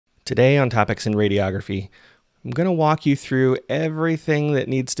Today on Topics in Radiography, I'm going to walk you through everything that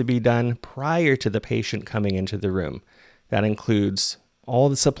needs to be done prior to the patient coming into the room. That includes all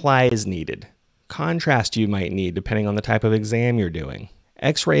the supplies needed, contrast you might need depending on the type of exam you're doing,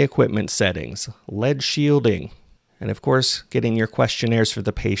 X-ray equipment settings, lead shielding, and of course, getting your questionnaires for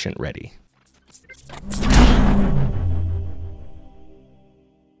the patient ready.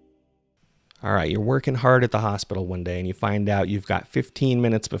 All right, you're working hard at the hospital one day and you find out you've got 15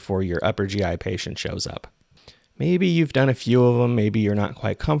 minutes before your upper GI patient shows up. Maybe you've done a few of them, maybe you're not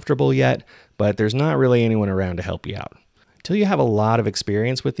quite comfortable yet, but there's not really anyone around to help you out. Until you have a lot of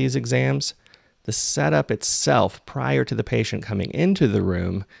experience with these exams, the setup itself prior to the patient coming into the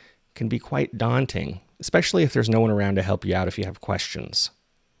room can be quite daunting, especially if there's no one around to help you out if you have questions.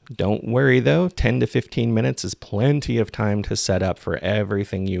 Don't worry though, 10 to 15 minutes is plenty of time to set up for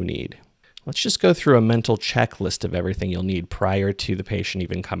everything you need. Let's just go through a mental checklist of everything you'll need prior to the patient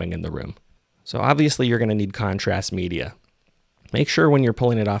even coming in the room. So obviously you're going to need contrast media. Make sure when you're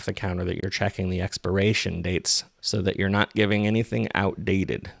pulling it off the counter that you're checking the expiration dates so that you're not giving anything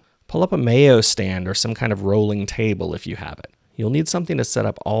outdated. Pull up a Mayo stand or some kind of rolling table if you have it. You'll need something to set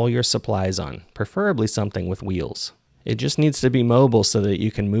up all your supplies on, preferably something with wheels. It just needs to be mobile so that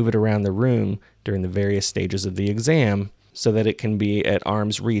you can move it around the room during the various stages of the exam so that it can be at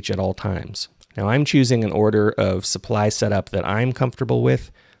arm's reach at all times. Now I'm choosing an order of supply setup that I'm comfortable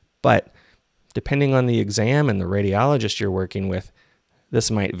with, but depending on the exam and the radiologist you're working with, this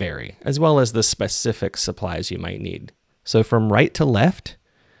might vary, as well as the specific supplies you might need. So from right to left,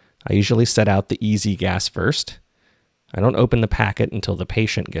 I usually set out the easy gas first. I don't open the packet until the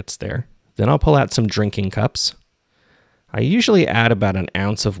patient gets there. Then I'll pull out some drinking cups. I usually add about an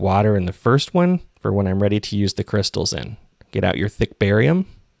ounce of water in the first one for when I'm ready to use the crystals in. Get out your thick barium,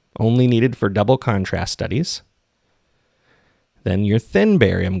 only needed for double contrast studies. Then your thin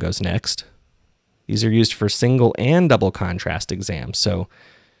barium goes next. These are used for single and double contrast exams, so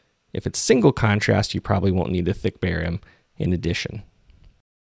if it's single contrast, you probably won't need the thick barium in addition.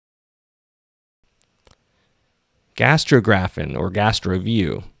 Gastrographin or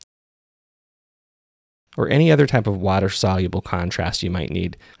GastroView, or any other type of water-soluble contrast you might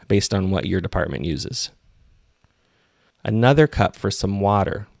need based on what your department uses. Another cup for some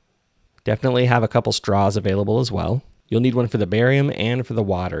water. Definitely have a couple straws available as well. You'll need one for the barium and for the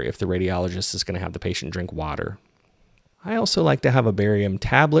water if the radiologist is going to have the patient drink water. I also like to have a barium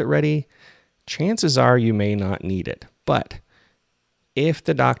tablet ready. Chances are you may not need it, but if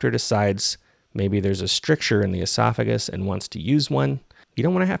the doctor decides maybe there's a stricture in the esophagus and wants to use one, you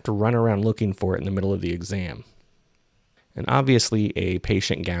don't want to have to run around looking for it in the middle of the exam. And obviously a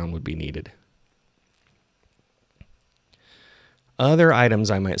patient gown would be needed. Other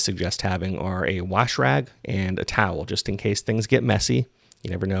items I might suggest having are a wash rag and a towel, just in case things get messy. You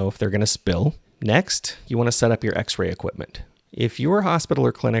never know if they're going to spill. Next, you want to set up your X-ray equipment. If your hospital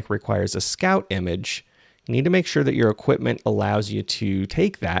or clinic requires a scout image, you need to make sure that your equipment allows you to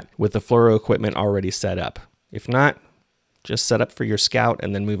take that with the fluoro equipment already set up. If not, just set up for your scout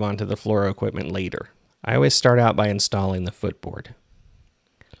and then move on to the fluoro equipment later. I always start out by installing the footboard.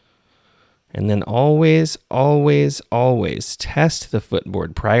 And then always, always, always test the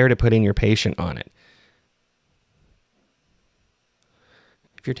footboard prior to putting your patient on it.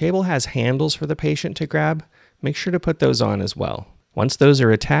 If your table has handles for the patient to grab, make sure to put those on as well. Once those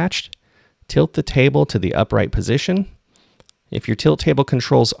are attached, tilt the table to the upright position. If your tilt table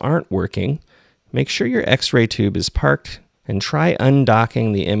controls aren't working, make sure your X-ray tube is parked and try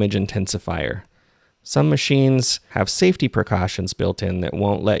undocking the image intensifier. Some machines have safety precautions built in that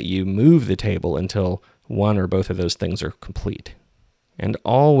won't let you move the table until one or both of those things are complete. And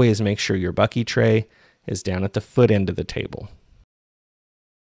always make sure your bucky tray is down at the foot end of the table.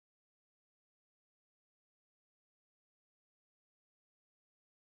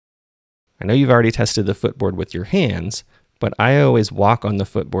 I know you've already tested the footboard with your hands, but I always walk on the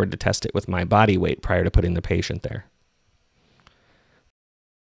footboard to test it with my body weight prior to putting the patient there.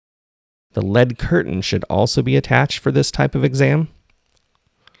 The lead curtain should also be attached for this type of exam.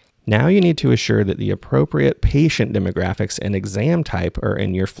 Now you need to assure that the appropriate patient demographics and exam type are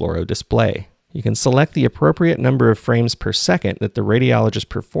in your fluoro display. You can select the appropriate number of frames per second that the radiologist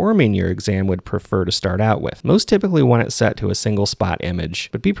performing your exam would prefer to start out with. Most typically want it set to a single spot image,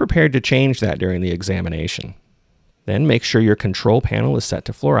 but be prepared to change that during the examination. Then make sure your control panel is set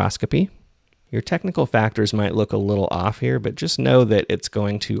to fluoroscopy. Your technical factors might look a little off here, but just know that it's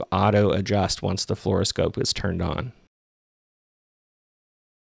going to auto-adjust once the fluoroscope is turned on.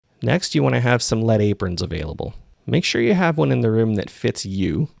 Next, you want to have some lead aprons available. Make sure you have one in the room that fits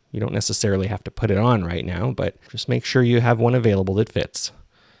you. You don't necessarily have to put it on right now, but just make sure you have one available that fits.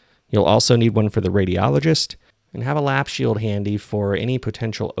 You'll also need one for the radiologist, and have a lap shield handy for any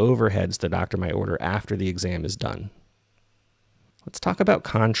potential overheads the doctor might order after the exam is done. Let's talk about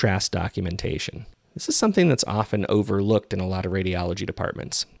contrast documentation. This is something that's often overlooked in a lot of radiology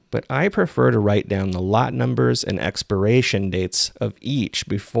departments, but I prefer to write down the lot numbers and expiration dates of each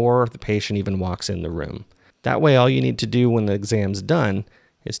before the patient even walks in the room. That way, all you need to do when the exam's done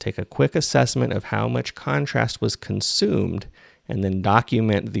is take a quick assessment of how much contrast was consumed and then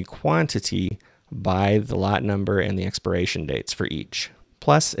document the quantity by the lot number and the expiration dates for each.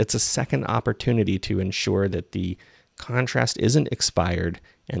 Plus, it's a second opportunity to ensure that the contrast isn't expired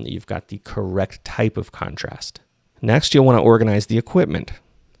and that you've got the correct type of contrast. Next, you'll want to organize the equipment.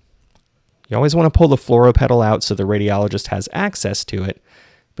 You always want to pull the fluoro pedal out so the radiologist has access to it,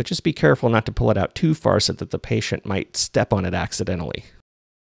 but just be careful not to pull it out too far so that the patient might step on it accidentally.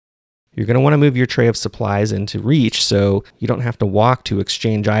 You're going to want to move your tray of supplies into reach so you don't have to walk to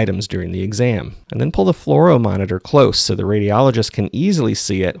exchange items during the exam. And then pull the fluoro monitor close so the radiologist can easily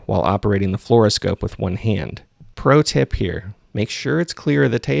see it while operating the fluoroscope with one hand. Pro tip here, make sure it's clear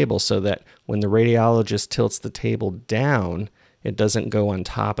of the table so that when the radiologist tilts the table down, it doesn't go on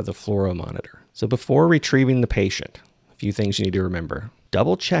top of the fluoro monitor. So before retrieving the patient, a few things you need to remember.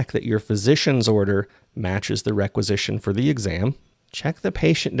 Double check that your physician's order matches the requisition for the exam. Check the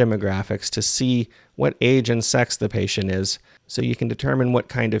patient demographics to see what age and sex the patient is so you can determine what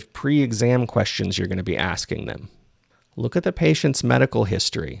kind of pre-exam questions you're going to be asking them. Look at the patient's medical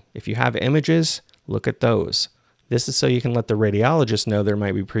history. If you have images, look at those. This is so you can let the radiologist know there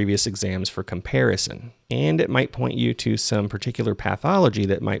might be previous exams for comparison. And it might point you to some particular pathology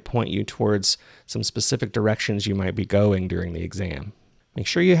that might point you towards some specific directions you might be going during the exam. Make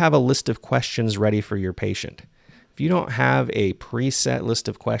sure you have a list of questions ready for your patient. If you don't have a preset list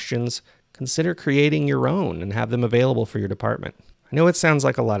of questions, consider creating your own and have them available for your department. I know it sounds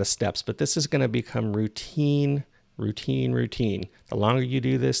like a lot of steps, but this is going to become routine. The longer you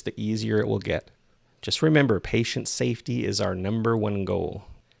do this, the easier it will get. Just remember, patient safety is our #1 goal.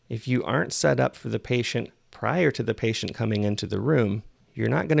 If you aren't set up for the patient prior to the patient coming into the room, you're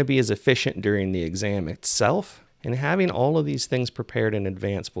not going to be as efficient during the exam itself, and having all of these things prepared in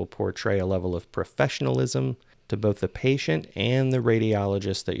advance will portray a level of professionalism to both the patient and the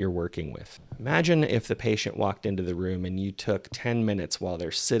radiologist that you're working with. Imagine if the patient walked into the room and you took 10 minutes while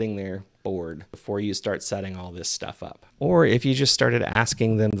they're sitting there bored before you start setting all this stuff up. Or if you just started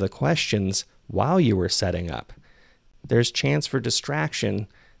asking them the questions while you were setting up. There's chance for distraction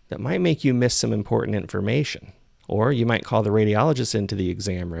that might make you miss some important information. Or you might call the radiologist into the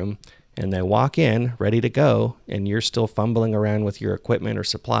exam room and they walk in ready to go and you're still fumbling around with your equipment or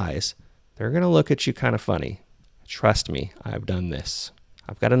supplies. They're going to look at you kind of funny. Trust me, I've done this.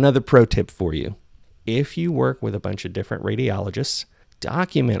 I've got another pro tip for you. If you work with a bunch of different radiologists,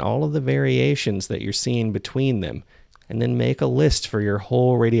 document all of the variations that you're seeing between them, and then make a list for your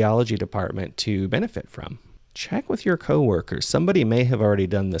whole radiology department to benefit from. Check with your coworkers. Somebody may have already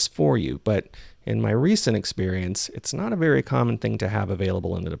done this for you, but in my recent experience, it's not a very common thing to have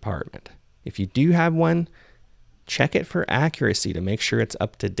available in the department. If you do have one, check it for accuracy to make sure it's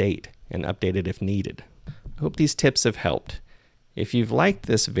up to date and updated if needed. I hope these tips have helped. If you've liked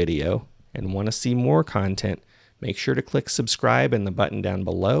this video and want to see more content, make sure to click subscribe in the button down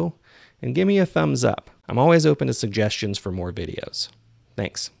below and give me a thumbs up. I'm always open to suggestions for more videos.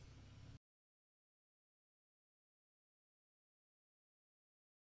 Thanks.